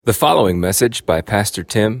The following message by Pastor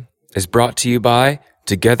Tim is brought to you by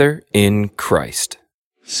Together in Christ.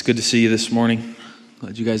 It's good to see you this morning.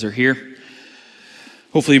 Glad you guys are here.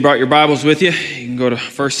 Hopefully you brought your Bibles with you. You can go to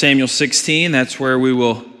 1 Samuel 16. That's where we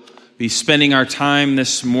will be spending our time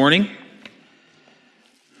this morning.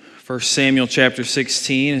 1 Samuel chapter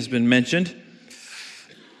 16 has been mentioned.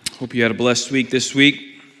 Hope you had a blessed week this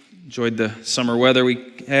week. Enjoyed the summer weather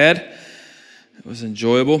we had. It was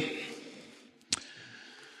enjoyable.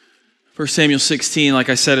 1 Samuel 16, like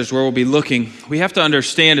I said, is where we'll be looking. We have to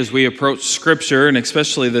understand as we approach Scripture, and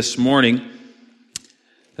especially this morning,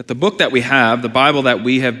 that the book that we have, the Bible that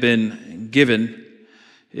we have been given,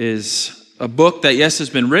 is a book that, yes,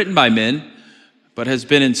 has been written by men, but has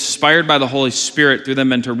been inspired by the Holy Spirit through them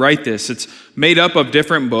men to write this. It's made up of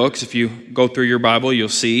different books. If you go through your Bible, you'll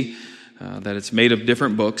see that it's made of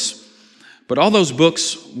different books. But all those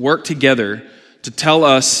books work together to tell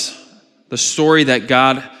us the story that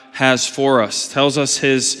God has for us, tells us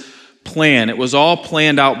His plan. It was all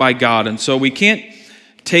planned out by God, and so we can't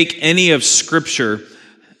take any of Scripture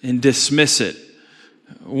and dismiss it.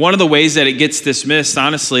 One of the ways that it gets dismissed,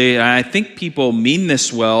 honestly, I think people mean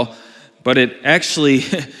this well, but it actually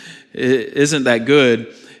isn't that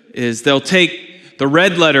good, is they'll take the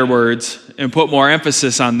red letter words and put more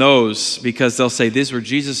emphasis on those because they'll say these were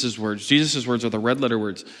Jesus' words. Jesus' words are the red letter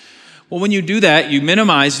words. Well, when you do that, you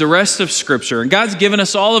minimize the rest of Scripture. And God's given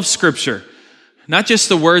us all of Scripture. Not just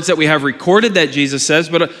the words that we have recorded that Jesus says,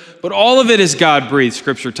 but all of it is God-breathed,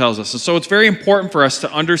 Scripture tells us. And so it's very important for us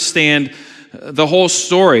to understand the whole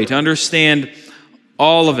story, to understand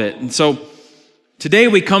all of it. And so today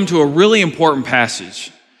we come to a really important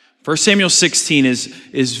passage. 1 Samuel 16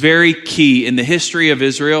 is very key in the history of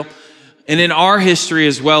Israel and in our history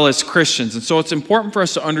as well as Christians. And so it's important for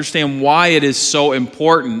us to understand why it is so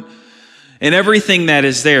important and everything that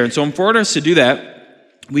is there. And so in order for us to do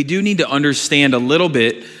that, we do need to understand a little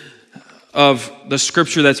bit of the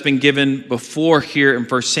Scripture that's been given before here in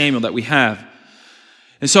 1 Samuel that we have.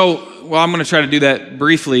 And so, I'm going to try to do that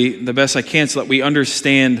briefly the best I can so that we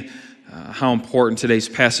understand how important today's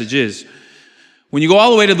passage is. When you go all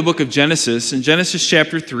the way to the book of Genesis, in Genesis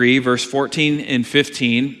chapter 3, verse 14 and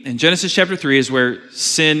 15, in Genesis chapter 3 is where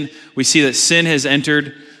we see that sin has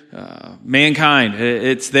entered mankind.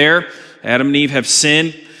 It's there. Adam and Eve have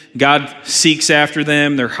sinned. God seeks after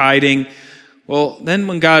them. They're hiding. Well, then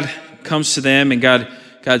when God comes to them and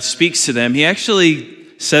God speaks to them, He actually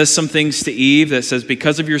says some things to Eve that says,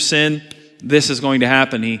 because of your sin, this is going to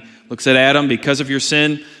happen. He looks at Adam, because of your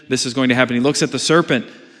sin, this is going to happen. He looks at the serpent.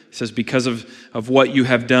 He says, because of what you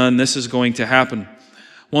have done, this is going to happen.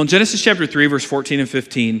 Well, in Genesis chapter 3, verse 14 and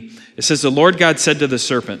 15, it says, the Lord God said to the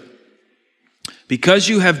serpent, because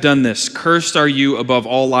you have done this, cursed are you above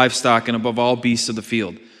all livestock and above all beasts of the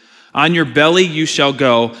field. On your belly you shall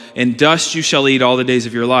go, and dust you shall eat all the days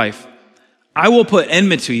of your life. I will put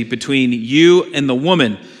enmity between you and the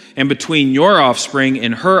woman, and between your offspring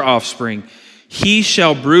and her offspring. He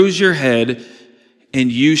shall bruise your head,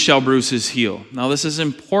 and you shall bruise his heel. Now this is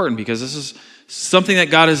important because this is something that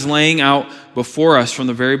God is laying out before us from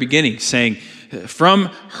the very beginning, saying, from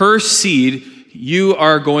her seed, you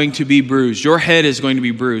are going to be bruised. Your head is going to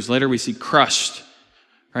be bruised. Later we see crushed.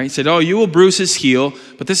 Right? He said, you will bruise his heel.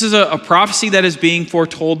 But this is a prophecy that is being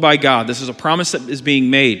foretold by God. This is a promise that is being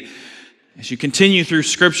made. As you continue through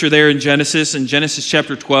Scripture there in Genesis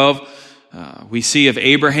chapter 12, we see of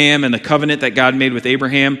Abraham and the covenant that God made with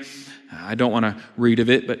Abraham. I don't want to read of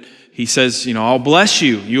it, but He says, I'll bless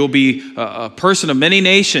you. You'll be a person of many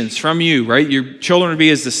nations from you, right? Your children will be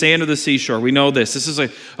as the sand of the seashore. We know this. This is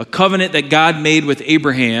a covenant that God made with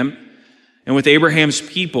Abraham and with Abraham's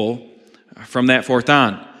people from that forth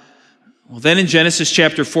on. Well, then in Genesis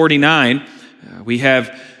chapter 49, we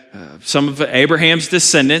have some of Abraham's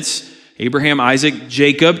descendants, Abraham, Isaac,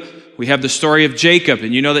 Jacob. We have the story of Jacob,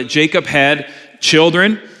 and you know that Jacob had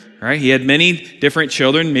children, right? He had many different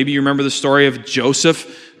children. Maybe you remember the story of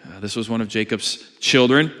Joseph. This was one of Jacob's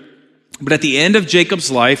children. But at the end of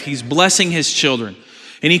Jacob's life, he's blessing his children.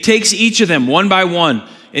 And he takes each of them one by one,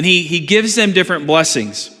 and he gives them different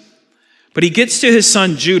blessings. But he gets to his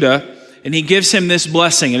son Judah, and he gives him this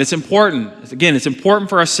blessing. And it's important. Again, it's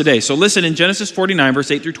important for us today. So listen, in Genesis 49,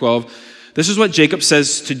 verse 8 through 12, this is what Jacob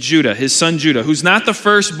says to Judah, his son Judah, who's not the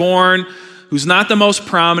firstborn, who's not the most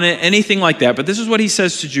prominent, anything like that. But this is what he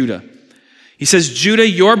says to Judah. He says, Judah,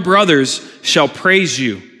 your brothers shall praise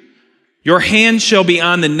you. Your hand shall be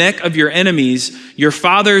on the neck of your enemies. Your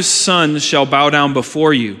father's sons shall bow down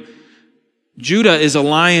before you. Judah is a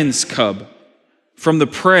lion's cub. From the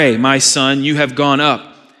prey, my son, you have gone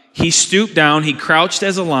up. He stooped down, he crouched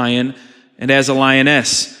as a lion and as a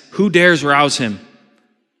lioness. Who dares rouse him?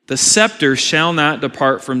 the scepter shall not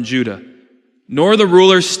depart from Judah, nor the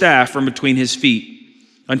ruler's staff from between his feet,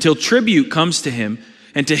 until tribute comes to him,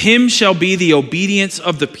 and to him shall be the obedience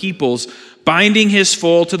of the peoples, binding his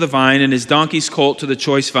foal to the vine and his donkey's colt to the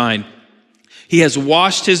choice vine. He has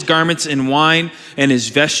washed his garments in wine and his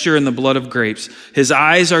vesture in the blood of grapes. His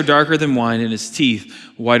eyes are darker than wine and his teeth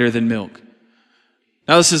whiter than milk.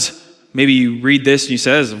 Now this is, maybe you read this and you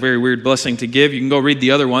say, it's a very weird blessing to give. You can go read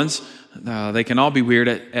the other ones. They can all be weird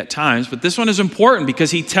at times, but this one is important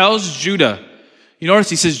because he tells Judah, you notice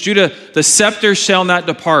he says, Judah, the scepter shall not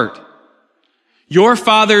depart. Your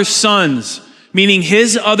father's sons, meaning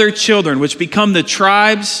his other children, which become the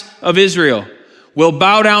tribes of Israel, will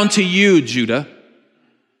bow down to you, Judah.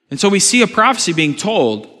 And so we see a prophecy being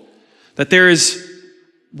told that there is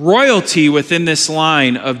royalty within this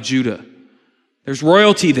line of Judah. There's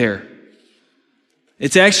royalty there.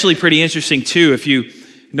 It's actually pretty interesting too. If you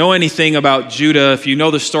know anything about Judah, if you know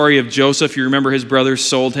the story of Joseph, you remember his brothers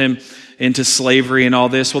sold him into slavery and all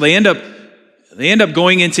this. Well, they end up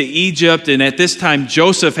going into Egypt, and at this time,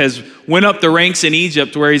 Joseph has went up the ranks in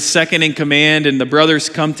Egypt where he's second in command, and the brothers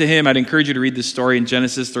come to him. I'd encourage you to read this story in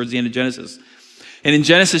Genesis, towards the end of Genesis. And in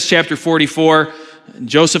Genesis chapter 44,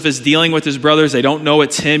 Joseph is dealing with his brothers. They don't know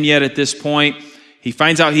it's him yet at this point. He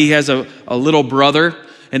finds out he has a little brother,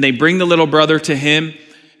 and they bring the little brother to him.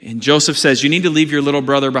 And Joseph says, you need to leave your little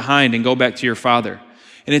brother behind and go back to your father.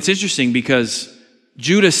 And it's interesting because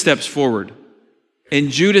Judah steps forward, and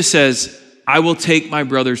Judah says, I will take my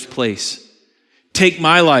brother's place. Take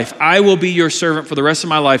my life. I will be your servant for the rest of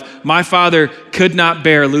my life. My father could not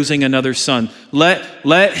bear losing another son.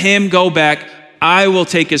 Let him go back. I will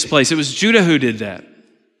take his place. It was Judah who did that.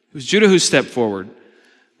 It was Judah who stepped forward.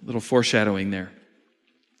 A little foreshadowing there.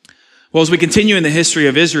 Well, as we continue in the history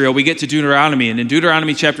of Israel, we get to Deuteronomy. And in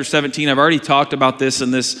Deuteronomy chapter 17, I've already talked about this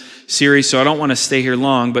in this series, so I don't want to stay here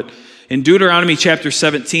long. But in Deuteronomy chapter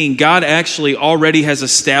 17, God actually already has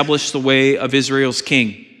established the way of Israel's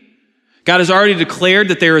king. God has already declared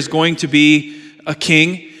that there is going to be a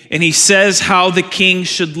king, and he says how the king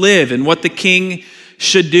should live and what the king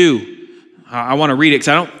should do. I want to read it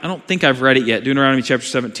because I don't think I've read it yet. Deuteronomy chapter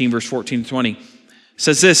 17, verse 14 to 20.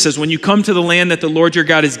 Says, when you come to the land that the Lord your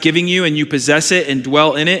God is giving you and you possess it and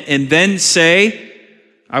dwell in it, and then say,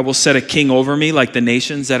 I will set a king over me like the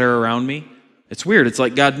nations that are around me. It's weird. It's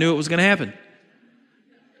like God knew it was going to happen.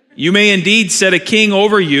 You may indeed set a king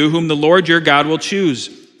over you whom the Lord your God will choose.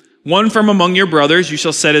 One from among your brothers you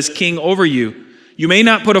shall set as king over you. You may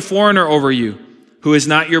not put a foreigner over you who is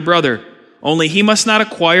not your brother. Only he must not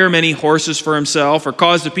acquire many horses for himself or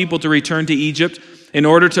cause the people to return to Egypt in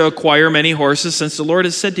order to acquire many horses, since the Lord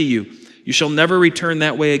has said to you, you shall never return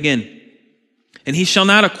that way again. And he shall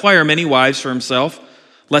not acquire many wives for himself,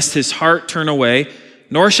 lest his heart turn away,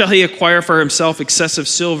 nor shall he acquire for himself excessive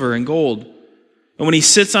silver and gold. And when he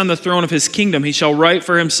sits on the throne of his kingdom, he shall write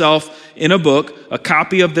for himself in a book a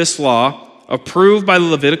copy of this law, approved by the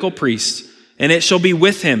Levitical priests, and it shall be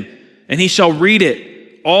with him, and he shall read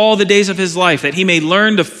it all the days of his life, that he may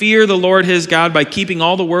learn to fear the Lord his God by keeping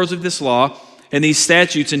all the words of this law and these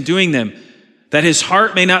statutes and doing them, that his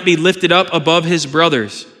heart may not be lifted up above his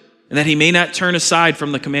brothers, and that he may not turn aside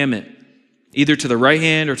from the commandment, either to the right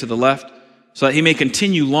hand or to the left, so that he may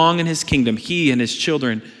continue long in his kingdom, he and his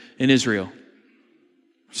children in Israel.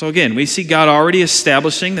 So again, we see God already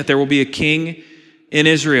establishing that there will be a king in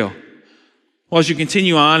Israel. Well, as you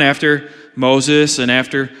continue on after Moses and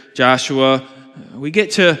after Joshua, we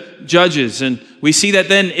get to Judges, and we see that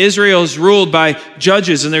then Israel is ruled by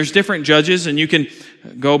judges, and there's different judges, and you can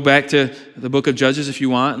go back to the book of Judges if you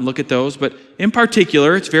want and look at those. But in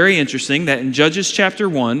particular, it's very interesting that in Judges chapter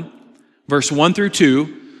 1, verse 1 through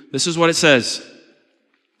 2, this is what it says.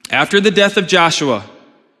 After the death of Joshua,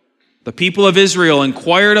 the people of Israel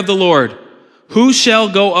inquired of the Lord, who shall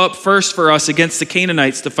go up first for us against the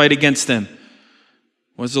Canaanites to fight against them?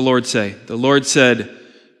 What does the Lord say? The Lord said,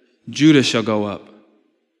 Judah shall go up.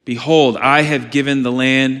 Behold, I have given the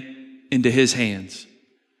land into his hands.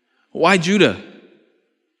 Why Judah?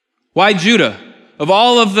 Why Judah? Of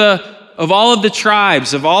all of the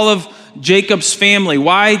tribes, of all of Jacob's family,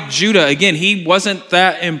 why Judah? Again, he wasn't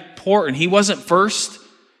that important. He wasn't first.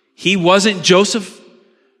 He wasn't Joseph,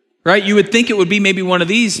 right? You would think it would be maybe one of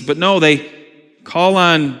these, but no, they call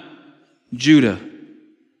on Judah.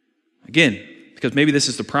 Again, because maybe this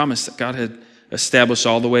is the promise that God had established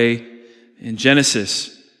all the way in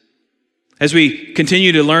Genesis. As we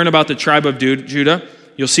continue to learn about the tribe of Judah,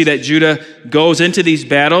 you'll see that Judah goes into these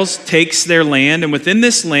battles, takes their land, and within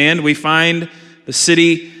this land we find the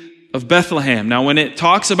city of Bethlehem. Now, when it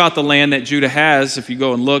talks about the land that Judah has, if you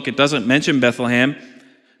go and look, it doesn't mention Bethlehem,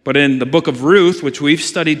 But in the book of Ruth, which we've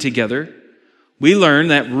studied together, we learn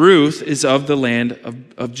that Ruth is of the land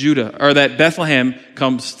of Judah, or that Bethlehem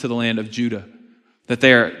comes to the land of Judah, that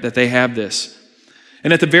they have this.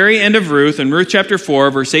 And at the very end of Ruth, in Ruth chapter 4,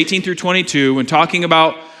 verse 18 through 22, when talking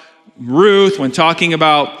about Ruth, when talking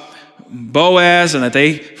about Boaz, and that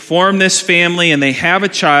they form this family and they have a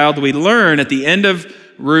child, we learn at the end of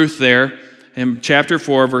Ruth there, in chapter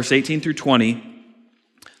 4, verse 18 through 20,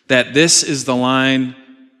 that this is the line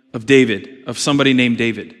of David, of somebody named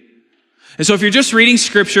David. And so if you're just reading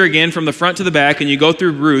Scripture again from the front to the back and you go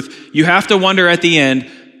through Ruth, you have to wonder at the end,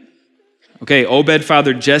 okay, Obed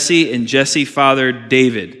fathered Jesse and Jesse fathered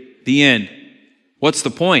David. The end. What's the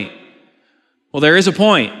point? Well, there is a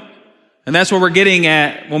point. And that's what we're getting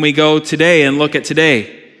at when we go today and look at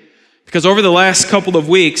today. Because over the last couple of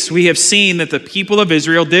weeks, we have seen that the people of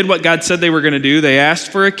Israel did what God said they were going to do. They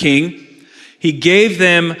asked for a king. He gave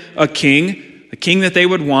them a king, the king that they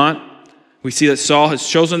would want. We see that Saul has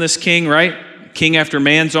chosen this king, right? A king after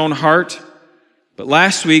man's own heart. But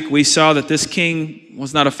last week, we saw that this king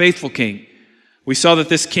was not a faithful king. We saw that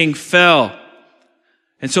this king fell.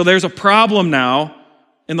 And so there's a problem now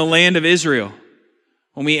in the land of Israel.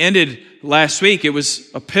 When we ended last week, it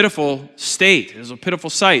was a pitiful state. It was a pitiful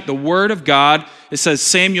sight. The word of God, it says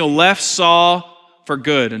Samuel left Saul for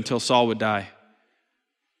good until Saul would die.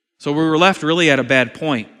 So we were left really at a bad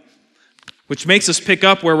point, which makes us pick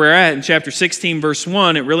up where we're at in chapter 16, verse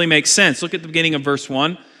 1. It really makes sense. Look at the beginning of verse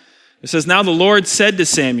 1. It says, "Now the Lord said to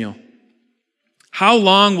Samuel, 'How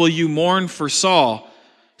long will you mourn for Saul,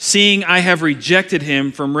 seeing I have rejected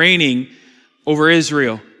him from reigning over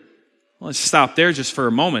Israel?'" Let's stop there just for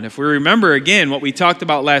a moment. If we remember again what we talked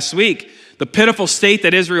about last week, the pitiful state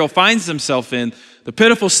that Israel finds himself in, the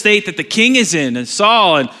pitiful state that the king is in, and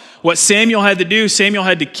Saul, and what Samuel had to do, Samuel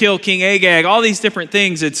had to kill King Agag, all these different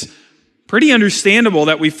things, it's pretty understandable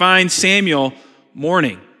that we find Samuel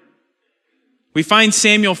mourning. We find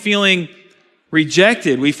Samuel feeling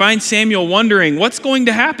rejected. We find Samuel wondering, what's going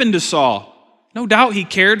to happen to Saul? No doubt he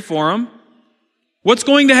cared for him. What's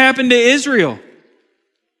going to happen to Israel?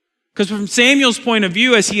 Because from Samuel's point of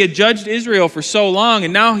view, as he had judged Israel for so long,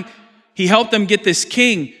 and now he helped them get this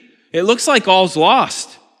king, it looks like all's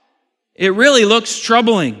lost. It really looks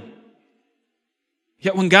troubling.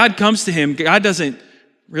 Yet when God comes to him, God doesn't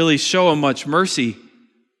really show him much mercy.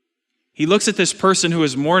 He looks at this person who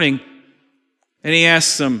is mourning, and he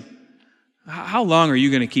asks him, "How long are you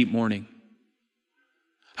going to keep mourning?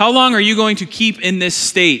 How long are you going to keep in this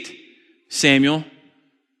state, Samuel?"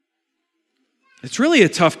 It's really a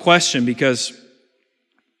tough question because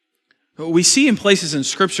we see in places in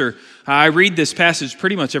Scripture, I read this passage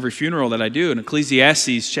pretty much every funeral that I do in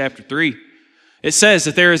Ecclesiastes chapter 3. It says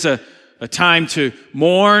that there is a time to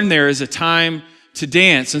mourn, there is a time to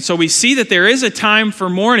dance. And so we see that there is a time for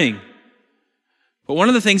mourning. But one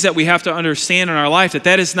of the things that we have to understand in our life,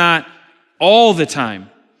 that is not all the time.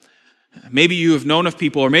 Maybe you have known of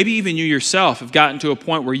people, or maybe even you yourself have gotten to a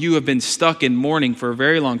point where you have been stuck in mourning for a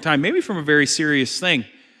very long time, maybe from a very serious thing.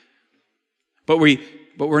 But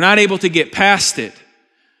we're not able to get past it.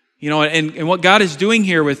 You know, and what God is doing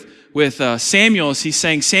here with Samuel is he's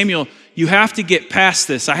saying, Samuel, you have to get past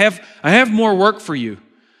this. I have more work for you.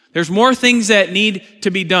 There's more things that need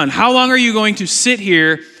to be done. How long are you going to sit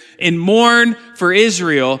here and mourn for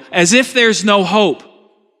Israel as if there's no hope?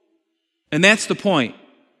 And that's the point.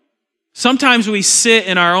 Sometimes we sit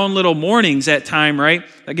in our own little mournings at time, right?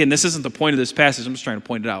 Again, this isn't the point of this passage. I'm just trying to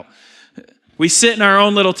point it out. We sit in our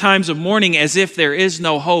own little times of mourning as if there is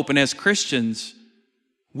no hope. And as Christians,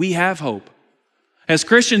 we have hope. As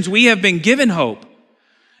Christians, we have been given hope.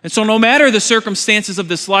 And so no matter the circumstances of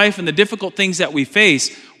this life and the difficult things that we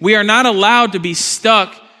face, we are not allowed to be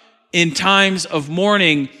stuck in times of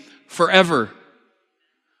mourning forever.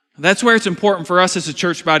 That's where it's important for us as a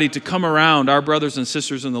church body to come around our brothers and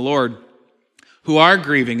sisters in the Lord who are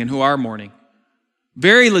grieving and who are mourning.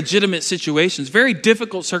 Very legitimate situations, very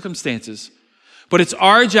difficult circumstances. But it's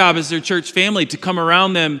our job as their church family to come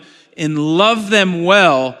around them and love them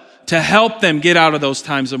well to help them get out of those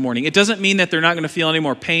times of mourning. It doesn't mean that they're not going to feel any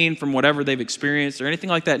more pain from whatever they've experienced or anything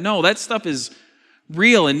like that. No, that stuff is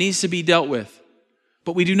real and needs to be dealt with.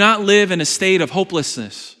 But we do not live in a state of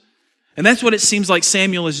hopelessness. And that's what it seems like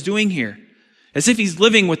Samuel is doing here. As if he's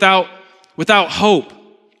living without hope.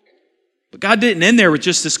 But God didn't end there with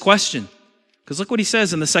just this question. Because look what he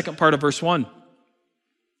says in the second part of verse 1.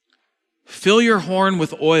 "Fill your horn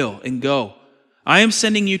with oil and go. I am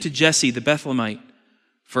sending you to Jesse the Bethlehemite,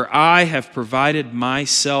 for I have provided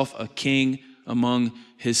myself a king among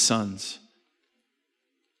his sons."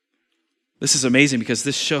 This is amazing because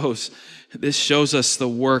this shows This shows us the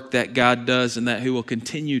work that God does and that He will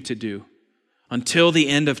continue to do until the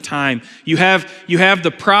end of time. You have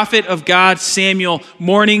the prophet of God, Samuel,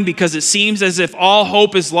 mourning because it seems as if all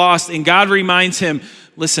hope is lost, and God reminds him,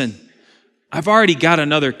 listen, I've already got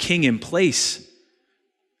another king in place.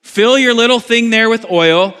 Fill your little thing there with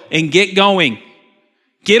oil and get going.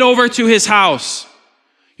 Get over to his house.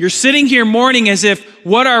 You're sitting here mourning as if,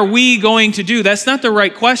 what are we going to do? That's not the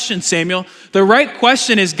right question, Samuel. The right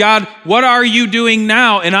question is, God, what are you doing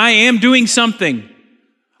now? And I am doing something.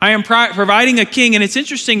 I am providing a king. And it's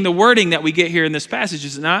interesting, the wording that we get here in this passage,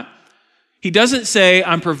 is it not? He doesn't say,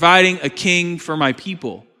 I'm providing a king for my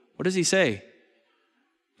people. What does he say?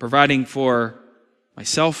 Providing for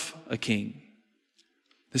myself a king.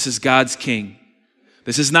 This is God's king.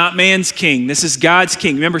 This is not man's king. This is God's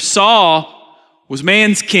king. Remember, Saul was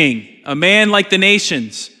man's king, a man like the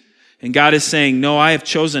nations. And God is saying, no, I have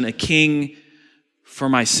chosen a king for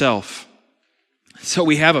myself. So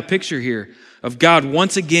we have a picture here of God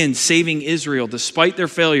once again saving Israel despite their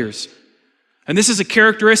failures. And this is a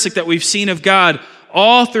characteristic that we've seen of God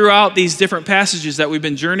all throughout these different passages that we've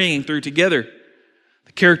been journeying through together.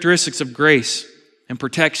 The characteristics of grace and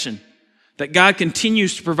protection. That God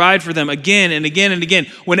continues to provide for them again and again and again.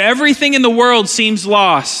 When everything in the world seems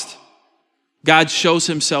lost, God shows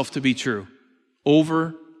himself to be true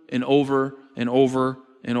over and over and over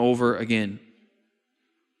and over again.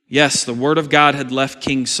 Yes, the word of God had left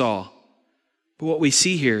King Saul. But what we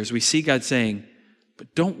see here is we see God saying,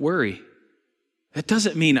 but don't worry. That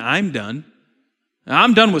doesn't mean I'm done. Now,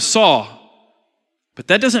 I'm done with Saul. But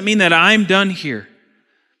that doesn't mean that I'm done here.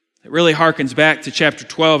 It really harkens back to chapter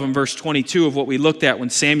 12 and verse 22 of what we looked at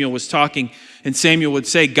when Samuel was talking. And Samuel would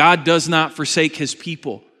say, God does not forsake his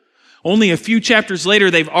people. Only a few chapters later,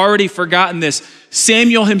 they've already forgotten this.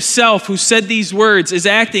 Samuel himself, who said these words, is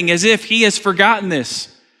acting as if he has forgotten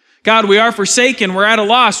this. God, we are forsaken. We're at a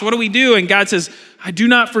loss. What do we do? And God says, I do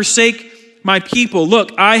not forsake my people.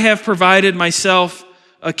 Look, I have provided myself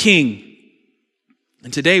a king.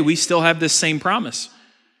 And today we still have this same promise.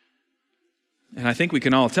 And I think we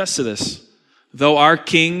can all attest to this. Though our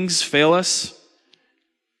kings fail us,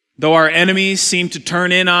 though our enemies seem to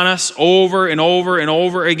turn in on us over and over and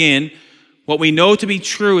over again, what we know to be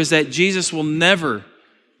true is that Jesus will never,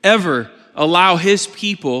 ever allow his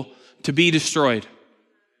people to be destroyed.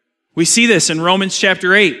 We see this in Romans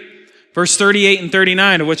chapter 8, verse 38 and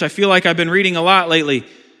 39, of which I feel like I've been reading a lot lately.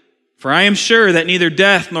 For I am sure that neither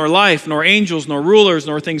death, nor life, nor angels, nor rulers,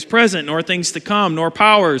 nor things present, nor things to come, nor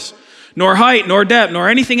powers, nor height, nor depth, nor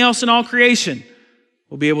anything else in all creation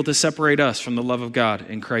will be able to separate us from the love of God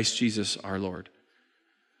in Christ Jesus our Lord.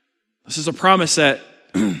 This is a promise that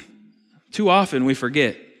too often we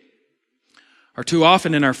forget. Or too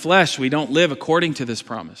often in our flesh, we don't live according to this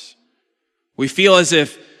promise. We feel as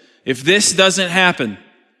if this doesn't happen,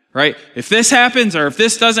 right? If this happens or if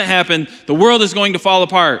this doesn't happen, the world is going to fall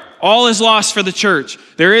apart. All is lost for the church.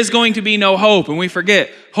 There is going to be no hope. And we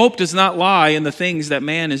forget, hope does not lie in the things that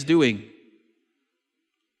man is doing.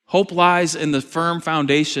 Hope lies in the firm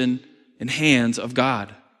foundation and hands of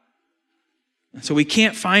God. And so we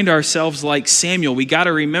can't find ourselves like Samuel. We got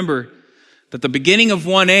to remember that the beginning of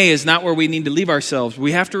 1A is not where we need to leave ourselves.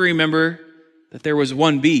 We have to remember that there was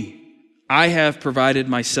 1B. I have provided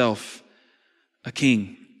myself a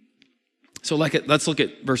king. So let's look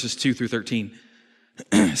at verses 2 through 13.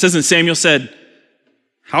 It says, and Samuel said,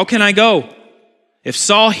 how can I go? If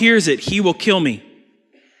Saul hears it, he will kill me.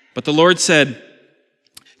 But the Lord said,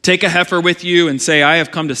 take a heifer with you and say, I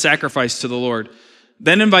have come to sacrifice to the Lord.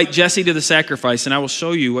 Then invite Jesse to the sacrifice, and I will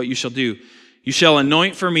show you what you shall do. You shall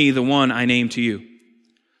anoint for me the one I name to you.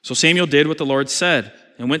 So Samuel did what the Lord said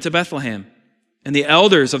and went to Bethlehem. And the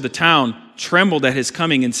elders of the town trembled at his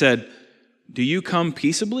coming and said, do you come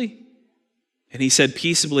peaceably? And he said,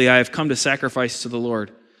 peaceably, I have come to sacrifice to the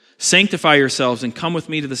Lord. Sanctify yourselves and come with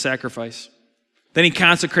me to the sacrifice. Then he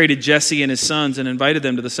consecrated Jesse and his sons and invited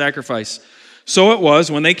them to the sacrifice. So it was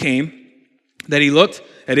when they came that he looked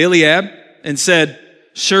at Eliab and said,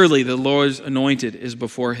 surely the Lord's anointed is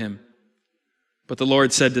before him. But the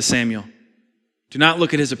Lord said to Samuel, do not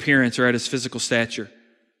look at his appearance or at his physical stature,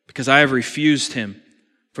 because I have refused him.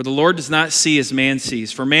 For the Lord does not see as man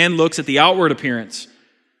sees. For man looks at the outward appearance,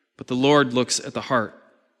 but the Lord looks at the heart.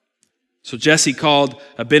 So Jesse called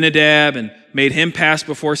Abinadab and made him pass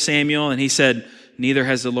before Samuel, and he said, neither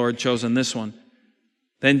has the Lord chosen this one.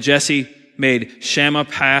 Then Jesse made Shammah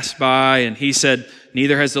pass by, and he said,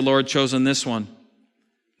 neither has the Lord chosen this one.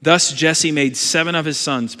 Thus Jesse made 7 of his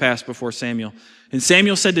sons pass before Samuel. And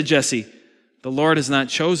Samuel said to Jesse, the Lord has not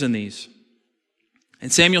chosen these.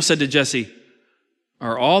 And Samuel said to Jesse,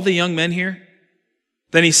 are all the young men here?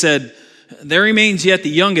 Then he said, there remains yet the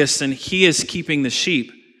youngest, and he is keeping the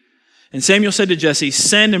sheep. And Samuel said to Jesse,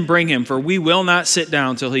 send and bring him, for we will not sit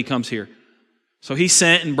down till he comes here. So he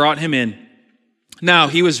sent and brought him in. Now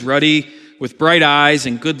he was ruddy, with bright eyes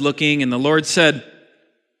and good looking, and the Lord said,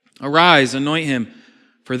 arise, anoint him,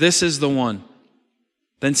 for this is the one.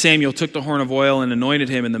 Then Samuel took the horn of oil and anointed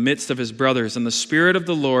him in the midst of his brothers, and the Spirit of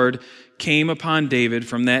the Lord came upon David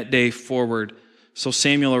from that day forward. So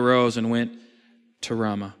Samuel arose and went to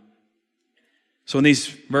Ramah. So in these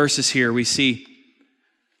verses here, we see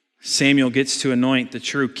Samuel gets to anoint the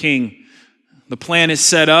true king. The plan is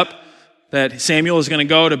set up that Samuel is going to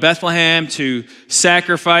go to Bethlehem to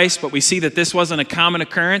sacrifice, but we see that this wasn't a common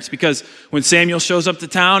occurrence, because when Samuel shows up to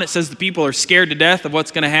town, it says the people are scared to death of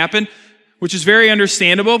what's going to happen, which is very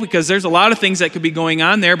understandable because there's a lot of things that could be going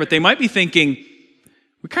on there, but they might be thinking,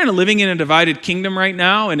 we're kind of living in a divided kingdom right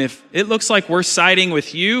now, and if it looks like we're siding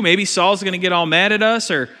with you, maybe Saul's going to get all mad at us,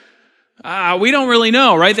 or we don't really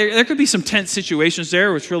know, right? There could be some tense situations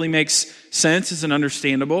there, which really makes sense, is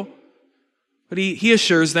understandable. But he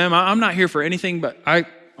assures them, I'm not here for anything, but I'm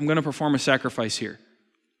going to perform a sacrifice here.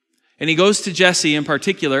 And he goes to Jesse in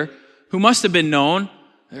particular, who must have been known.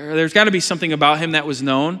 There's got to be something about him that was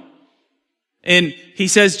known. And he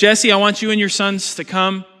says, Jesse, I want you and your sons to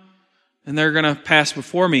come, and they're going to pass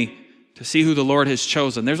before me to see who the Lord has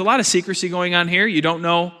chosen. There's a lot of secrecy going on here. You don't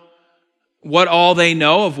know what all they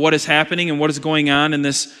know of what is happening and what is going on in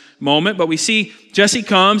this moment. But we see Jesse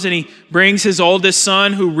comes and he brings his oldest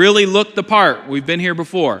son, who really looked the part. We've been here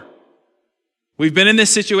before. We've been in this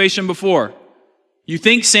situation before. You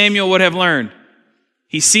think Samuel would have learned.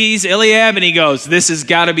 He sees Eliab and he goes, this has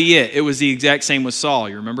got to be it. It was the exact same with Saul,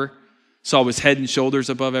 you remember? Saul was head and shoulders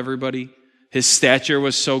above everybody. His stature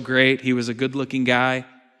was so great. He was a good-looking guy.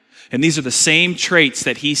 And these are the same traits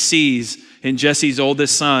that he sees in Jesse's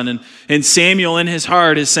oldest son. And Samuel in his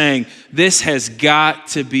heart is saying, this has got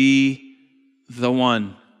to be the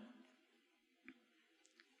one.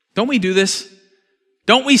 Don't we do this?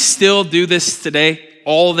 Don't we still do this today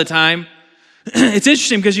all the time? It's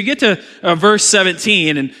interesting because you get to verse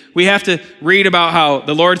 17 and we have to read about how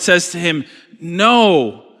the Lord says to him,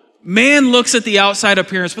 no, man looks at the outside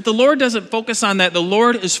appearance, but the Lord doesn't focus on that. The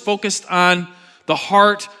Lord is focused on the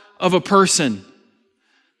heart of a person.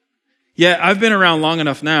 Yeah, I've been around long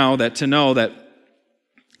enough now to know that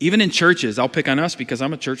even in churches, I'll pick on us because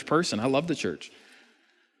I'm a church person. I love the church.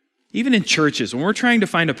 Even in churches, when we're trying to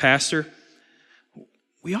find a pastor,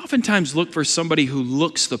 we oftentimes look for somebody who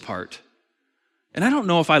looks the part. And I don't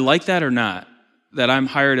know if I like that or not, that I'm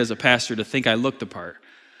hired as a pastor to think I look the part.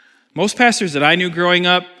 Most pastors that I knew growing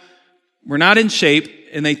up were not in shape,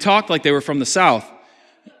 and they talked like they were from the South.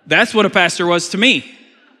 That's what a pastor was to me,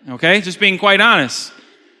 okay? Just being quite honest.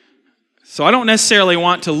 So I don't necessarily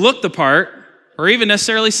want to look the part or even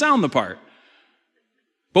necessarily sound the part.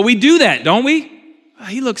 But we do that, don't we?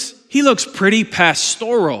 He looks pretty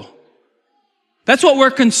pastoral. That's what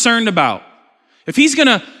we're concerned about. If he's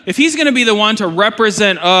gonna be the one to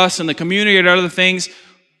represent us and the community and other things,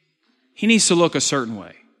 he needs to look a certain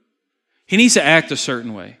way. He needs to act a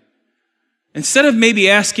certain way. Instead of maybe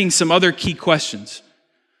asking some other key questions,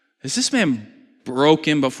 is this man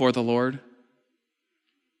broken before the Lord?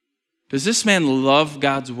 Does this man love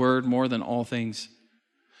God's word more than all things?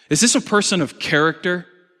 Is this a person of character?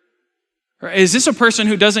 Or is this a person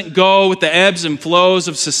who doesn't go with the ebbs and flows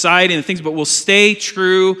of society and things, but will stay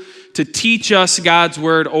true to teach us God's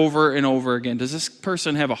word over and over again? Does this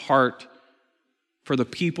person have a heart for the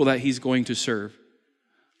people that he's going to serve?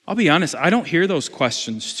 I'll be honest, I don't hear those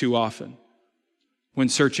questions too often when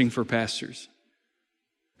searching for pastors.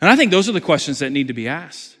 And I think those are the questions that need to be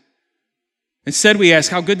asked. Instead, we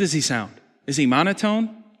ask, how good does he sound? Is he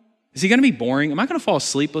monotone? Is he going to be boring? Am I going to fall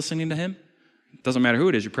asleep listening to him? It doesn't matter who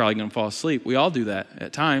it is, you're probably going to fall asleep. We all do that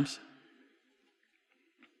at times.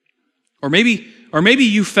 Or maybe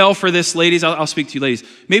you fell for this, ladies. I'll speak to you, ladies.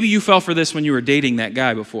 Maybe you fell for this when you were dating that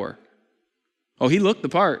guy before. Oh, he looked the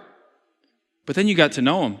part. But then you got to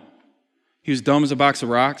know him. He was dumb as a box of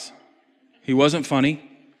rocks. He wasn't funny.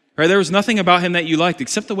 Right? There was nothing about him that you liked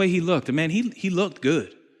except the way he looked. And man, he looked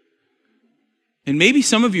good. And maybe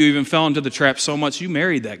some of you even fell into the trap so much you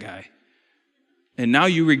married that guy. And now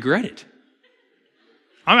you regret it.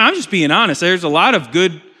 I'm just being honest. There's a lot of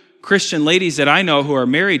good Christian ladies that I know who are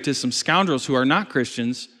married to some scoundrels who are not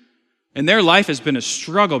Christians, and their life has been a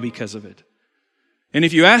struggle because of it. And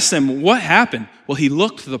if you ask them, what happened? Well, he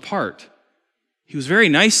looked the part. He was very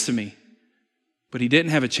nice to me, but he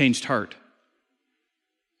didn't have a changed heart.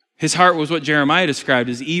 His heart was what Jeremiah described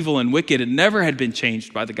as evil and wicked and never had been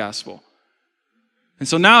changed by the gospel. And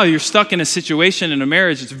so now you're stuck in a situation in a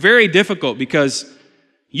marriage. It's very difficult because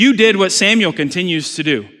You did what Samuel continues to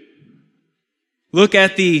do. Look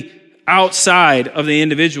at the outside of the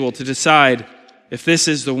individual to decide if this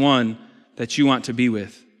is the one that you want to be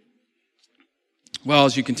with. Well,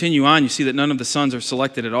 as you continue on, you see that none of the sons are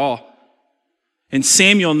selected at all. And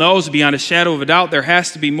Samuel knows beyond a shadow of a doubt there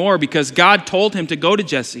has to be more, because God told him to go to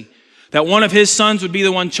Jesse, that one of his sons would be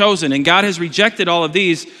the one chosen. And God has rejected all of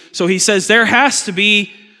these. So he says there has to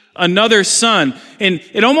be another son. And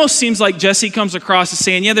it almost seems like Jesse comes across as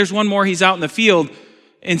saying, yeah, there's one more, he's out in the field.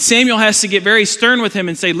 And Samuel has to get very stern with him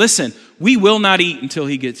and say, listen, we will not eat until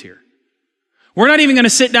he gets here. We're not even going to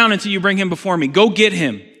sit down until you bring him before me. Go get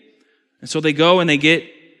him. And so they go and they get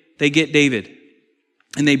David.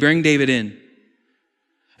 And they bring David in.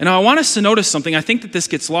 And now I want us to notice something. I think that this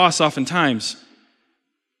gets lost oftentimes.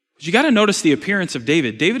 But you got to notice the appearance of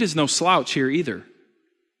David. David is no slouch here either.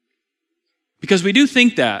 Because we do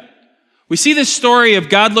think that. We see this story of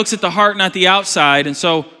God looks at the heart, not the outside. And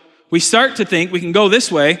so we start to think we can go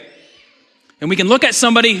this way. And we can look at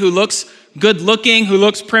somebody who looks good looking, who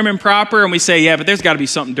looks prim and proper, and we say, yeah, but there's got to be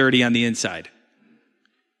something dirty on the inside.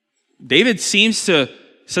 David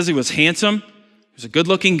says he was handsome. He was a good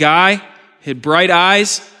looking guy. He had bright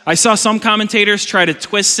eyes. I saw some commentators try to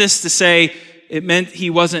twist this to say it meant he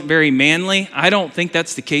wasn't very manly. I don't think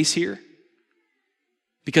that's the case here,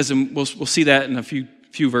 because we'll see that in a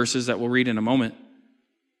few verses that we'll read in a moment.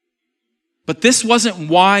 But this wasn't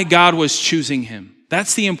why God was choosing him.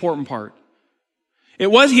 That's the important part. He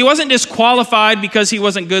wasn't disqualified because he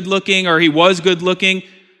wasn't good looking or he was good looking.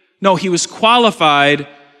 No, he was qualified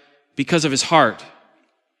because of his heart,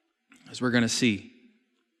 as we're going to see.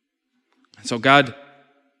 And so God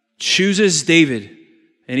chooses David,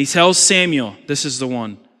 and he tells Samuel, this is the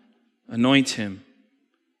one, anoint him.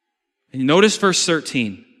 And you notice verse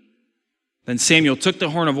 13. Then Samuel took the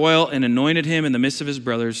horn of oil and anointed him in the midst of his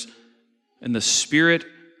brothers, and the Spirit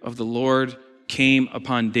of the Lord came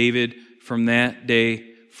upon David from that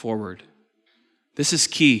day forward. This is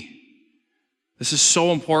key. This is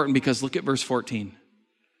so important, because look at verse 14.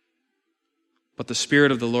 But the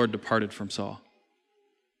Spirit of the Lord departed from Saul.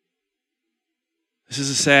 This is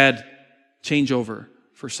a sad changeover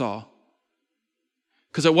for Saul.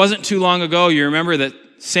 Because it wasn't too long ago, you remember that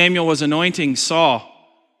Samuel was anointing Saul.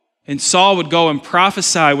 And Saul would go and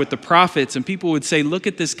prophesy with the prophets, and people would say, look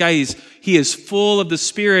at this guy, he is full of the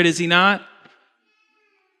Spirit, is he not?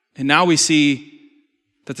 And now we see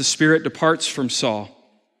that the Spirit departs from Saul.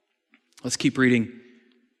 Let's keep reading.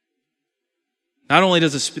 Not only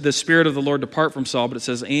does the Spirit of the Lord depart from Saul, but it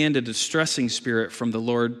says, and a distressing spirit from the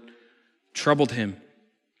Lord troubled him.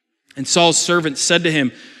 And Saul's servant said to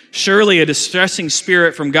him, surely a distressing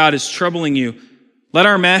spirit from God is troubling you. Let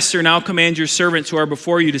our master now command your servants who are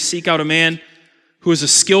before you to seek out a man who is a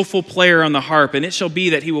skillful player on the harp, and it shall be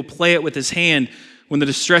that he will play it with his hand when the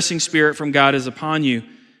distressing spirit from God is upon you,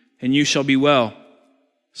 and you shall be well.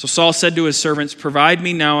 So Saul said to his servants, provide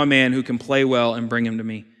me now a man who can play well, and bring him to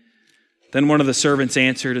me. Then one of the servants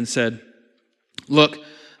answered and said, look,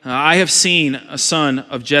 I have seen a son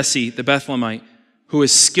of Jesse the Bethlehemite, who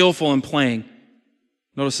is skillful in playing.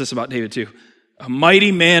 Notice this about David too. A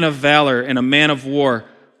mighty man of valor and a man of war,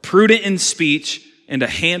 prudent in speech and a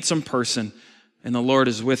handsome person, and the Lord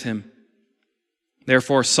is with him.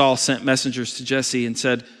 Therefore Saul sent messengers to Jesse and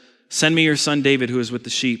said, send me your son David, who is with the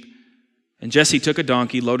sheep. And Jesse took a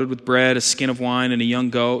donkey loaded with bread, a skin of wine, and a young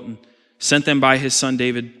goat, and sent them by his son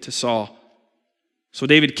David to Saul. So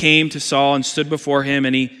David came to Saul and stood before him,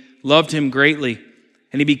 and he loved him greatly,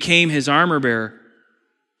 and he became his armor bearer.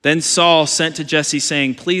 Then Saul sent to Jesse,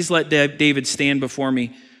 saying, please let David stand before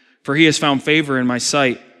me, for he has found favor in my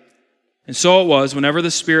sight. And so it was, whenever the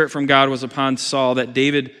Spirit from God was upon Saul, that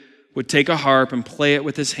David would take a harp and play it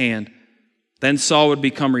with his hand. Then Saul would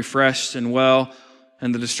become refreshed and well,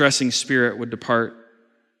 and the distressing spirit would depart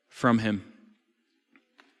from him.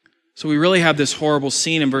 So we really have this horrible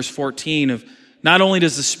scene in verse 14 of not only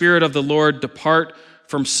does the Spirit of the Lord depart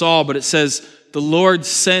from Saul, but it says the Lord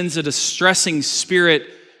sends a distressing spirit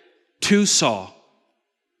to Saul.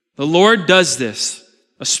 The Lord does this,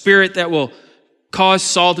 a spirit that will cause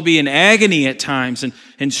Saul to be in agony at times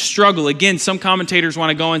and struggle. Again, some commentators want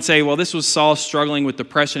to go and say, well, this was Saul struggling with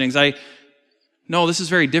depression, anxiety. No, this is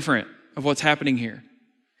very different of what's happening here.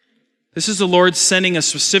 This is the Lord sending a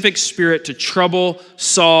specific spirit to trouble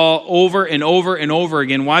Saul over and over and over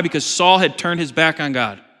again. Why? Because Saul had turned his back on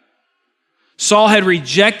God. Saul had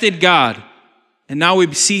rejected God, and now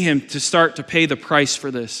we see him to start to pay the price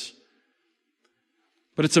for this.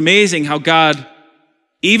 But it's amazing how God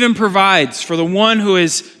even provides for the one who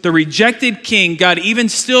is the rejected king. God even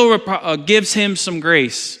still gives him some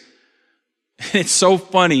grace. And it's so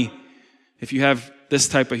funny. If you have this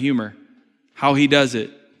type of humor, how he does it.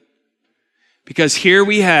 Because here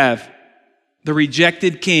we have the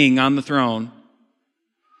rejected king on the throne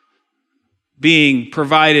being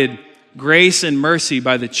provided grace and mercy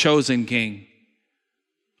by the chosen king,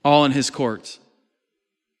 all in his courts.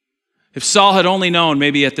 If Saul had only known,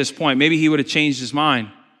 maybe at this point, maybe he would have changed his mind.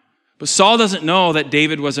 But Saul doesn't know that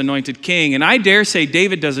David was anointed king, and I dare say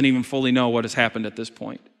David doesn't even fully know what has happened at this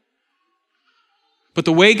point. But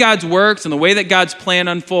the way God's works and the way that God's plan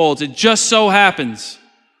unfolds, it just so happens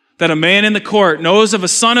that a man in the court knows of a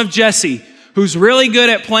son of Jesse who's really good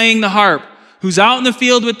at playing the harp, who's out in the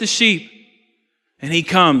field with the sheep, and he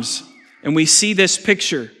comes. And we see this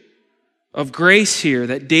picture of grace here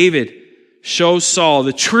that David shows Saul.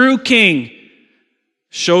 The true king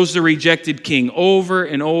shows the rejected king over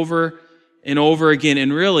and over and over again.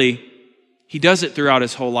 And really, he does it throughout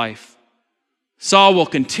his whole life. Saul will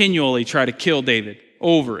continually try to kill David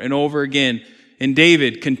over and over again. And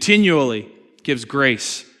David continually gives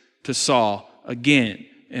grace to Saul again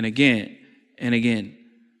and again and again.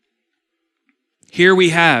 Here we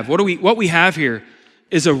have, what we have here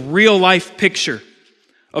is a real life picture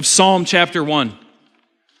of Psalm chapter 1.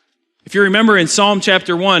 If you remember in Psalm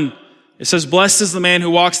chapter 1, it says, "Blessed is the man who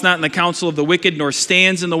walks not in the counsel of the wicked, nor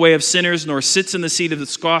stands in the way of sinners, nor sits in the seat of the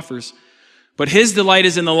scoffers. But his delight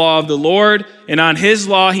is in the law of the Lord, and on his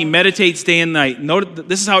law he meditates day and night." Note,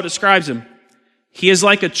 this is how it describes him. "He is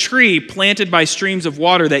like a tree planted by streams of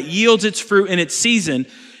water that yields its fruit in its season,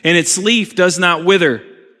 and its leaf does not wither.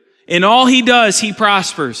 In all he does, he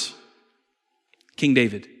prospers." King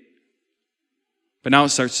David. But now it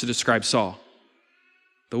starts to describe Saul.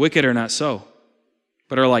 "The wicked are not so,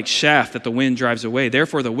 but are like chaff that the wind drives away.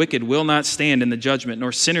 Therefore the wicked will not stand in the judgment,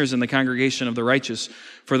 nor sinners in the congregation of the righteous.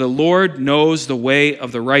 For the Lord knows the way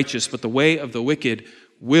of the righteous, but the way of the wicked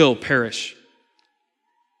will perish."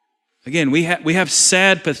 Again, we have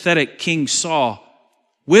sad, pathetic King Saul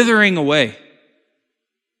withering away.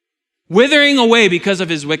 Withering away because of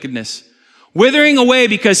his wickedness. Withering away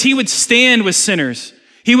because he would stand with sinners.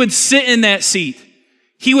 He would sit in that seat.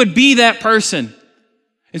 He would be that person.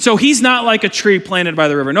 And so he's not like a tree planted by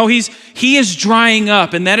the river. No, he is drying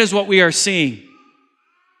up, and that is what we are seeing.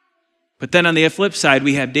 But then on the flip side,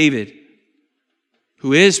 we have David,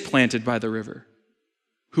 who is planted by the river,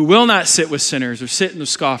 who will not sit with sinners or sit in the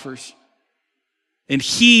scoffers. And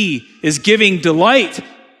he is giving delight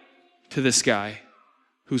to this guy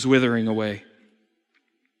who's withering away.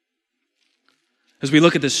 As we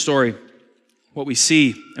look at this story, what we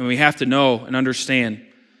see and we have to know and understand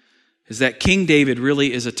is that King David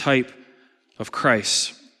really is a type of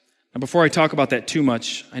Christ. Now, before I talk about that too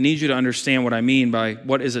much, I need you to understand what I mean by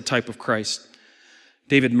what is a type of Christ.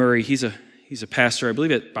 David Murray, he's a pastor, I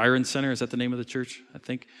believe at Byron Center. Is that the name of the church, I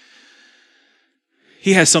think?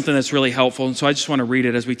 He has something that's really helpful, and so I just want to read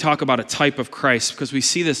it as we talk about a type of Christ, because we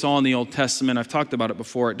see this all in the Old Testament. I've talked about it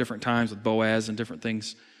before at different times with Boaz and different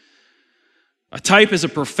things. A type is a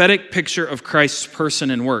prophetic picture of Christ's person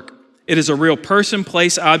and work. It is a real person,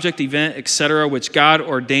 place, object, event, etc., which God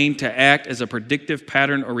ordained to act as a predictive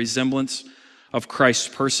pattern or resemblance of Christ's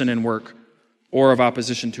person and work, or of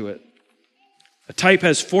opposition to it. A type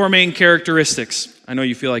has four main characteristics. I know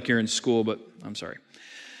you feel like you're in school, but I'm sorry.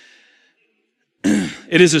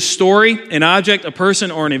 It is a story, an object, a person,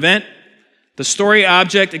 or an event. The story,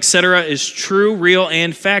 object, etc. is true, real,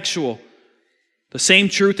 and factual. The same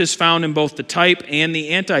truth is found in both the type and the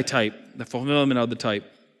antitype, the fulfillment of the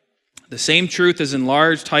type. The same truth is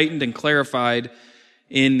enlarged, heightened, and clarified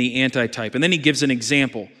in the antitype. And then he gives an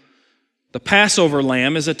example. The Passover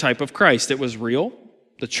lamb is a type of Christ. It was real.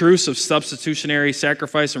 The truths of substitutionary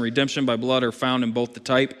sacrifice and redemption by blood are found in both the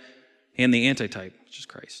type and the antitype, which is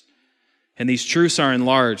Christ. And these truths are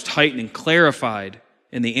enlarged, heightened, and clarified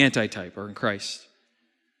in the antitype, or in Christ.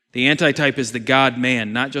 The antitype is the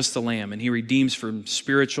God-man, not just the lamb, and he redeems from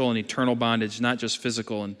spiritual and eternal bondage, not just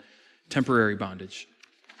physical and temporary bondage.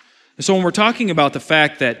 And so when we're talking about the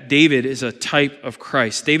fact that David is a type of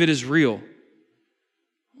Christ, David is real.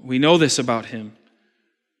 We know this about him,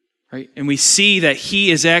 right? And we see that he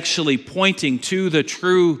is actually pointing to the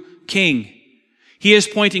true King. He is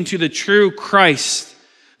pointing to the true Christ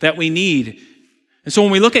that we need. And so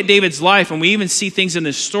when we look at David's life and we even see things in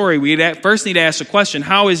this story, we first need to ask the question,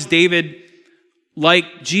 how is David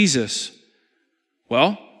like Jesus?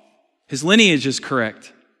 Well, his lineage is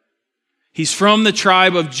correct. He's from the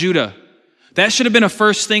tribe of Judah. That should have been a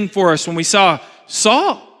first thing for us when we saw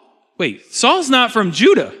Saul. Wait, Saul's not from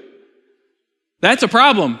Judah. That's a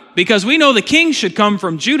problem because we know the king should come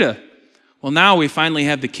from Judah. Well, now we finally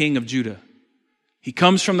have the king of Judah. He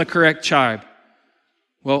comes from the correct tribe.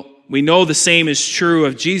 Well, we know the same is true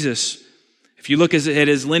of Jesus. If you look at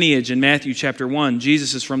his lineage in Matthew chapter 1,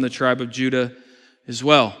 Jesus is from the tribe of Judah as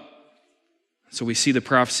well. So we see the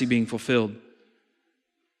prophecy being fulfilled.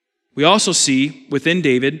 We also see within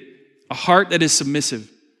David a heart that is submissive.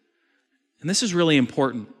 And this is really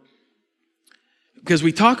important. Because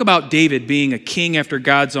we talk about David being a king after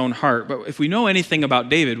God's own heart, but if we know anything about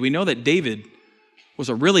David, we know that David was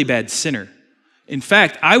a really bad sinner. In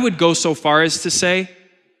fact, I would go so far as to say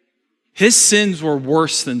his sins were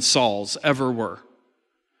worse than Saul's ever were.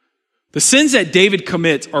 The sins that David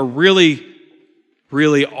commits are really,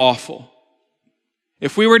 really awful.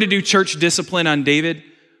 If we were to do church discipline on David,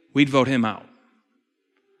 we'd vote him out.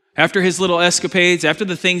 After his little escapades, after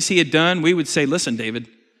the things he had done, we would say, listen, David,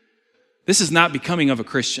 this is not becoming of a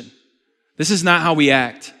Christian. This is not how we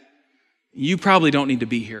act. You probably don't need to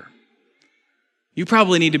be here. You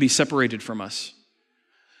probably need to be separated from us.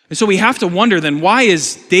 And so we have to wonder then, why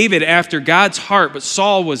is David after God's heart, but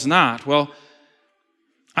Saul was not? Well,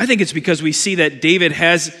 I think it's because we see that David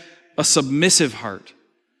has a submissive heart.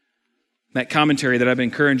 That commentary that I've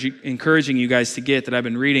been encouraging you guys to get, that I've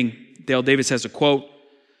been reading, Dale Davis has a quote.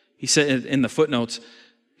 He said in the footnotes,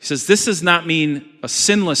 he says, this does not mean a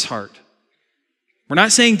sinless heart. We're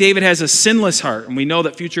not saying David has a sinless heart, and we know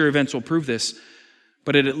that future events will prove this,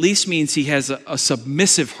 but it at least means he has a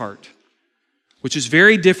submissive heart, which is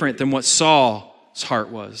very different than what Saul's heart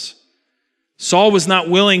was. Saul was not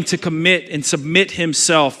willing to commit and submit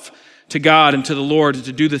himself to God and to the Lord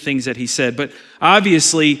to do the things that he said. But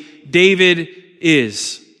obviously, David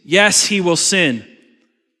is. Yes, he will sin.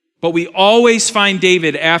 But we always find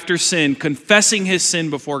David after sin confessing his sin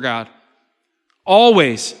before God.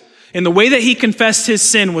 Always. And the way that he confessed his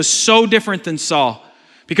sin was so different than Saul.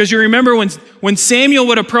 Because you remember when Samuel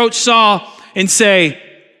would approach Saul and say,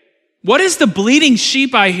 what is the bleating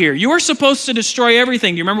sheep I hear? You are supposed to destroy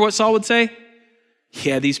everything. Do you remember what Saul would say?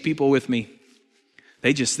 Yeah, these people with me.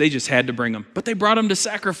 They just had to bring them. But they brought them to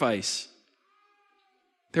sacrifice.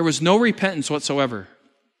 There was no repentance whatsoever.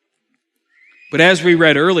 But as we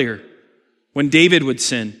read earlier, when David would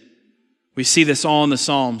sin, we see this all in the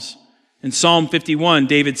Psalms. In Psalm 51,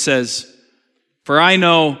 David says, for I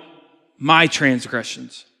know my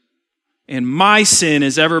transgressions, and my sin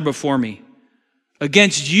is ever before me.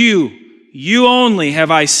 Against you only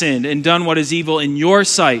have I sinned and done what is evil in your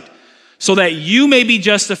sight, so that you may be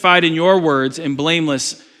justified in your words and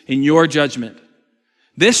blameless in your judgment.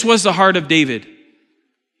 This was the heart of David.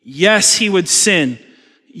 Yes, he would sin.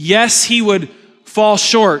 Yes, he would fall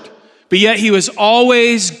short. But yet he was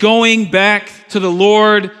always going back to the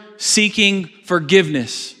Lord, seeking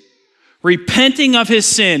forgiveness, repenting of his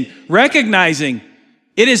sin, recognizing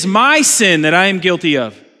it is my sin that I am guilty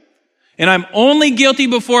of. And I'm only guilty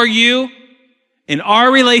before you, and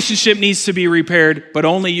our relationship needs to be repaired, but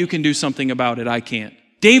only you can do something about it. I can't.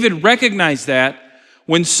 David recognized that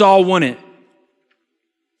when Saul wouldn't.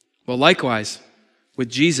 Well, likewise, with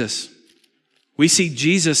Jesus, we see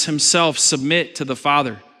Jesus himself submit to the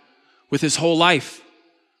Father with his whole life.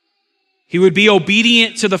 He would be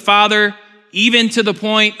obedient to the Father even to the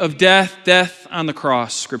point of death on the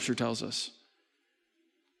cross, Scripture tells us.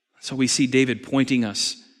 So we see David pointing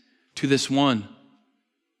us to this one.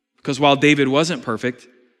 Because while David wasn't perfect,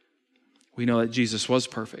 we know that Jesus was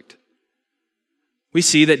perfect. We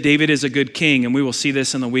see that David is a good king, and we will see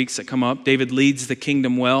this in the weeks that come up. David leads the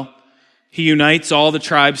kingdom well. He unites all the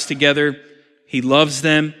tribes together. He loves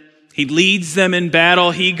them. He leads them in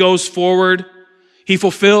battle. He goes forward. He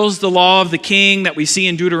fulfills the law of the king that we see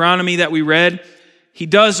in Deuteronomy that we read. He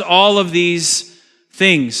does all of these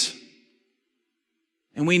things.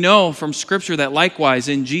 And we know from Scripture that likewise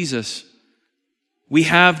in Jesus, we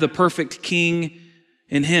have the perfect king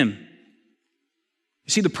in him.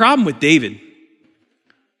 You see, the problem with David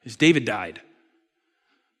is David died.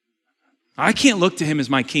 I can't look to him as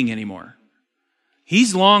my king anymore.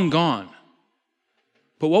 He's long gone.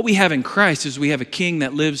 But what we have in Christ is we have a king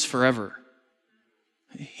that lives forever.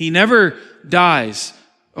 He never dies.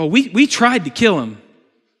 Oh, we tried to kill him.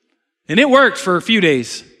 And it worked for a few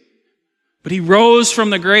days. But he rose from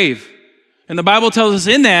the grave. And the Bible tells us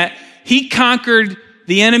in that he conquered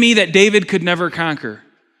the enemy that David could never conquer.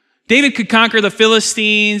 David could conquer the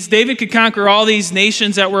Philistines. David could conquer all these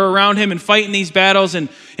nations that were around him and fight in these battles and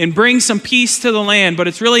bring some peace to the land. But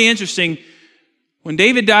it's really interesting. When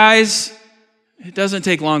David dies, it doesn't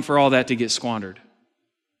take long for all that to get squandered.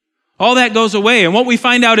 All that goes away. And what we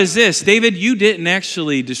find out is this: David, you didn't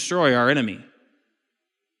actually destroy our enemy.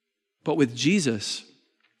 But with Jesus,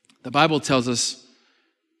 the Bible tells us,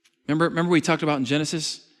 remember we talked about in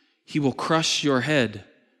Genesis? He will crush your head.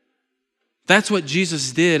 That's what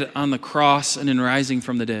Jesus did on the cross and in rising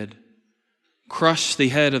from the dead. Crush the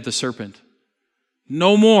head of the serpent.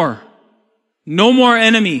 No more. No more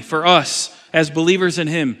enemy for us as believers in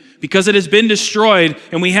him, because it has been destroyed,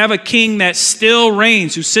 and we have a king that still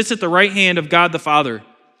reigns, who sits at the right hand of God the Father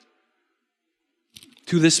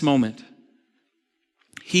to this moment.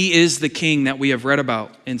 He is the king that we have read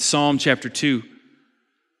about in Psalm chapter 2,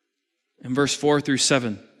 in verse 4 through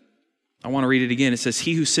 7. I want to read it again. It says,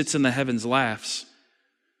 "He who sits in the heavens laughs.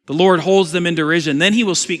 The Lord holds them in derision. Then he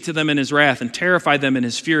will speak to them in his wrath and terrify them in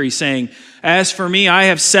his fury, saying, As for me, I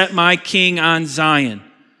have set my king on Zion,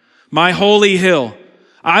 my holy hill.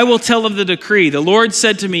 I will tell of the decree. The Lord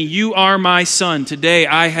said to me, You are my son. Today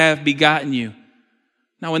I have begotten you."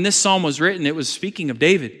 Now, when this psalm was written, it was speaking of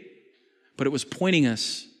David, but it was pointing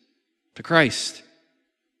us to Christ.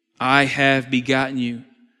 I have begotten you,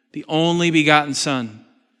 the only begotten Son,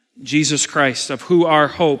 Jesus Christ, of who our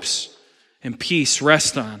hopes and peace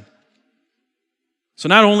rest on. So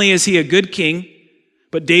not only is he a good king,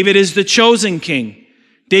 but David is the chosen king.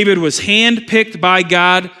 David was handpicked by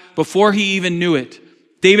God before he even knew it.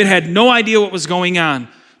 David had no idea what was going on,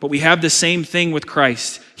 but we have the same thing with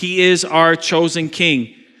Christ. He is our chosen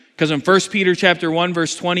king. Because in 1 Peter chapter 1,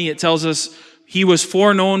 verse 20, it tells us, he was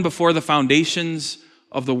foreknown before the foundations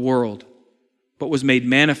of the world, but was made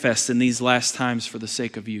manifest in these last times for the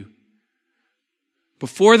sake of you.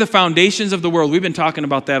 Before the foundations of the world, we've been talking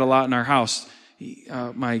about that a lot in our house.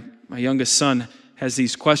 My youngest son has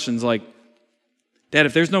these questions like, Dad,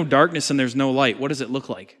 if there's no darkness and there's no light, what does it look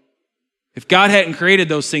like? If God hadn't created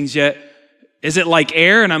those things yet, is it like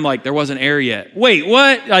air? And I'm like, there wasn't air yet. Wait,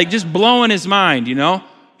 what? Like just blowing his mind, you know?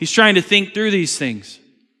 He's trying to think through these things.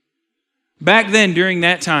 Back then, during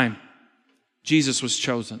that time, Jesus was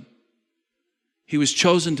chosen. He was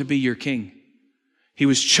chosen to be your king. He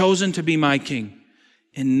was chosen to be my king.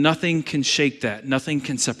 And nothing can shake that. Nothing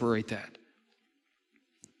can separate that.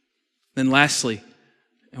 Then lastly,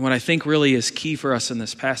 and what I think really is key for us in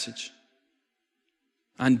this passage,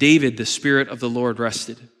 on David, the Spirit of the Lord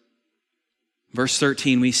rested. Verse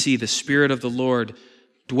 13, we see the Spirit of the Lord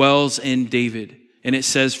dwells in David. And it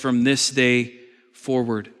says from this day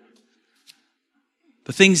forward.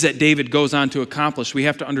 The things that David goes on to accomplish, we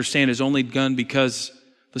have to understand is only done because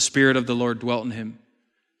the Spirit of the Lord dwelt in him.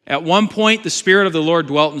 At one point, the Spirit of the Lord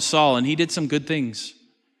dwelt in Saul, and he did some good things.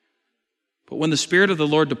 But when the Spirit of the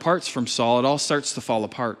Lord departs from Saul, it all starts to fall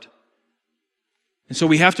apart. And so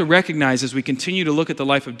we have to recognize as we continue to look at the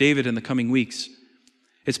life of David in the coming weeks,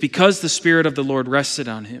 it's because the Spirit of the Lord rested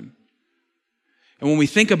on him. And when we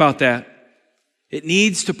think about that, it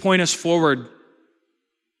needs to point us forward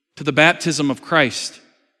to the baptism of Christ.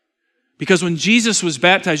 Because when Jesus was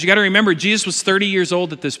baptized, you got to remember, Jesus was 30 years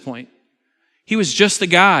old at this point. He was just a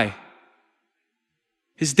guy.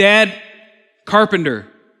 His dad, carpenter.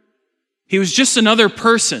 He was just another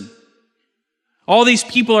person. All these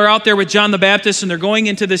people are out there with John the Baptist, and they're going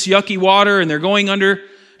into this yucky water, and they're going under,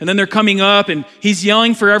 and then they're coming up, and he's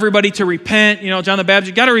yelling for everybody to repent. You know, John the Baptist,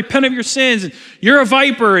 you got to repent of your sins, and you're a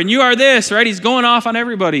viper, and you are this, right? He's going off on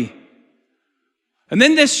everybody. And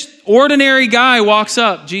then this ordinary guy walks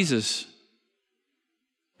up, Jesus.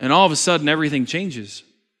 And all of a sudden, everything changes.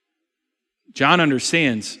 John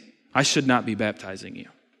understands, I should not be baptizing you.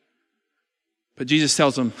 But Jesus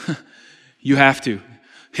tells him, you have to.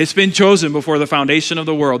 It's been chosen before the foundation of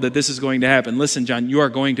the world that this is going to happen. Listen, John, you are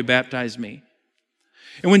going to baptize me.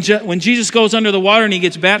 And when Jesus goes under the water and he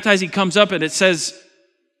gets baptized, he comes up and it says,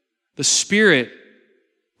 the Spirit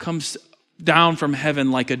comes down from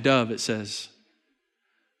heaven like a dove, it says.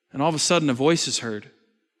 And all of a sudden a voice is heard.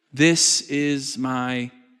 This is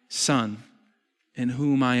my Son, in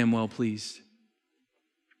whom I am well pleased.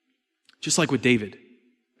 Just like with David.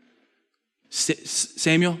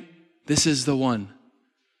 Samuel, this is the one.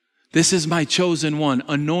 This is my chosen one.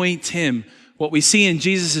 Anoint him. What we see in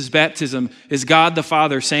Jesus' baptism is God the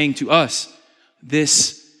Father saying to us,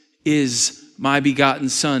 this is my begotten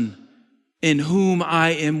Son, in whom I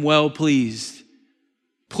am well pleased.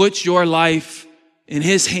 Put your life in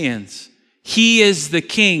his hands. He is the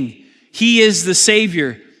King. He is the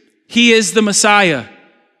Savior. He is the Messiah.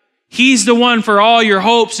 He's the one for all your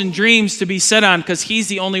hopes and dreams to be set on, because he's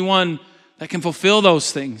the only one that can fulfill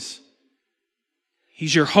those things.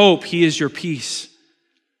 He's your hope. He is your peace.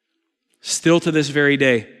 Still to this very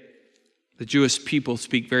day, the Jewish people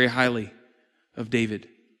speak very highly of David.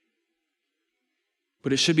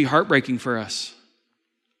 But it should be heartbreaking for us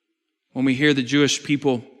when we hear the Jewish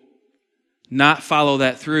people not follow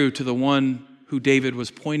that through to the one who David was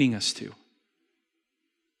pointing us to.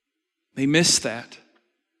 They miss that.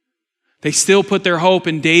 They still put their hope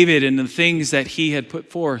in David and the things that he had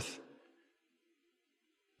put forth.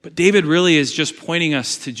 But David really is just pointing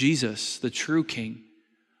us to Jesus, the true King,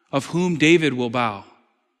 of whom David will bow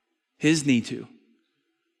his knee to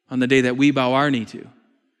on the day that we bow our knee to.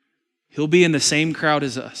 He'll be in the same crowd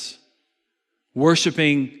as us,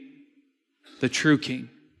 worshiping the true King.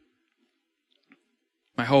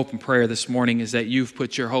 My hope and prayer this morning is that you've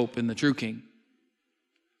put your hope in the true King,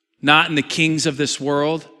 not in the kings of this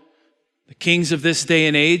world. The kings of this day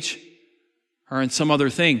and age are in some other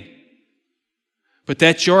thing, but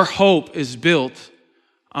that your hope is built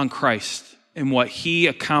on Christ and what he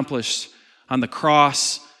accomplished on the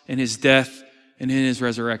cross, in his death, and in his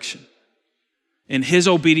resurrection. In his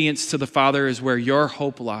obedience to the Father is where your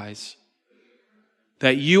hope lies.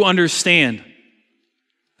 That you understand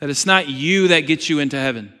that it's not you that gets you into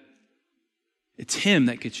heaven. It's him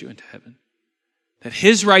that gets you into heaven. That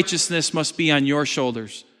his righteousness must be on your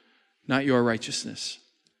shoulders, not your righteousness.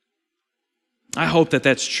 I hope that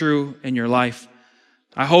that's true in your life.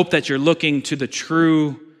 I hope that you're looking to the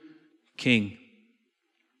true King,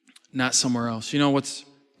 not somewhere else. You know what's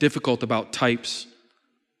difficult about types?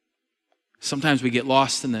 Sometimes we get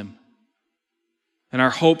lost in them. And our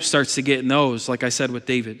hope starts to get in those, like I said with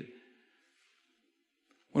David,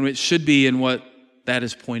 when it should be in what that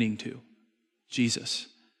is pointing to, Jesus.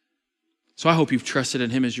 So I hope you've trusted in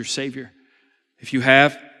him as your Savior. If you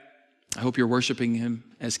have, I hope you're worshiping him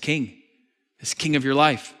as King of your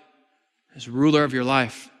life, as ruler of your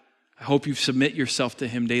life. I hope you submit yourself to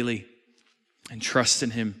him daily and trust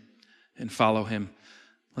in him and follow him.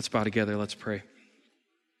 Let's bow together. Let's pray.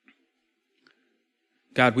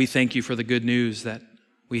 God, we thank you for the good news that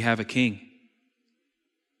we have a King.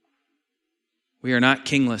 We are not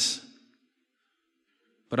kingless,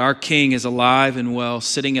 but our King is alive and well,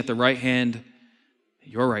 sitting at the right hand,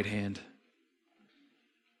 your right hand.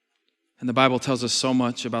 And the Bible tells us so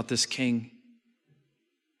much about this King,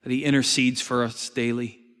 that he intercedes for us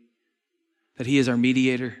daily, that he is our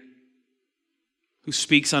mediator, who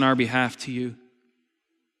speaks on our behalf to you,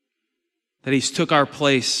 that he's took our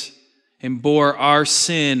place and bore our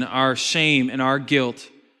sin, our shame, and our guilt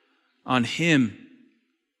on him,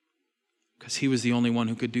 because he was the only one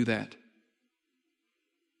who could do that.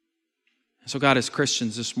 So God, as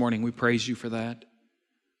Christians this morning, we praise you for that.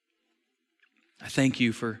 I thank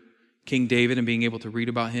you for King David and being able to read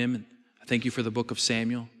about him, and I thank you for the book of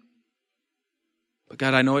Samuel. But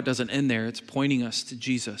God, I know it doesn't end there. It's pointing us to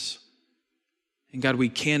Jesus. And God, we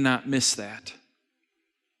cannot miss that.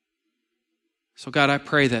 So God, I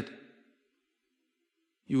pray that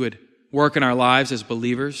you would work in our lives as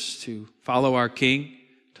believers to follow our King,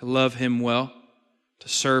 to love him well, to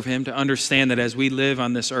serve him, to understand that as we live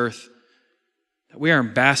on this earth, that we are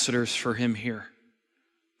ambassadors for him here,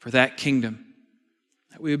 for that kingdom,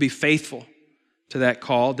 that we would be faithful to that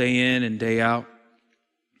call day in and day out.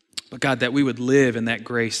 But God, that we would live in that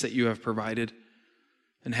grace that you have provided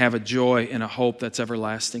and have a joy and a hope that's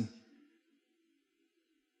everlasting.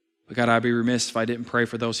 But God, I'd be remiss if I didn't pray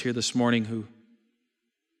for those here this morning who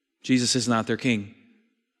Jesus is not their King.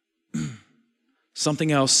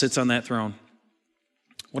 Something else sits on that throne.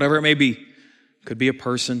 Whatever it may be. Could be a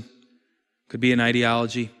person, could be an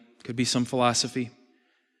ideology, could be some philosophy,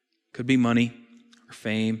 could be money or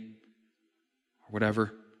fame or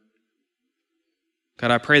whatever.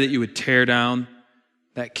 God, I pray that you would tear down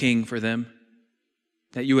that king for them,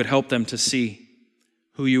 that you would help them to see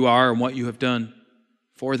who you are and what you have done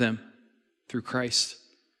for them through Christ,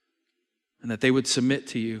 and that they would submit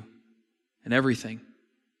to you in everything.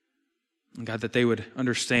 And God, that they would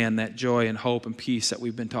understand that joy and hope and peace that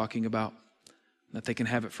we've been talking about, that they can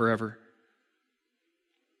have it forever.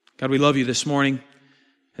 God, we love you this morning.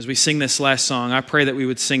 As we sing this last song, I pray that we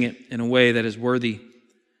would sing it in a way that is worthy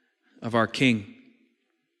of our King,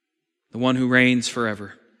 the one who reigns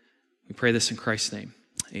forever. We pray this in Christ's name.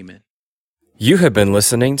 Amen. You have been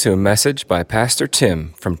listening to a message by Pastor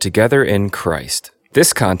Tim from Together in Christ.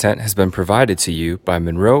 This content has been provided to you by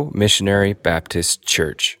Monroe Missionary Baptist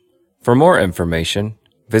Church. For more information,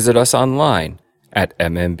 visit us online at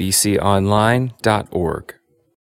mmbconline.org.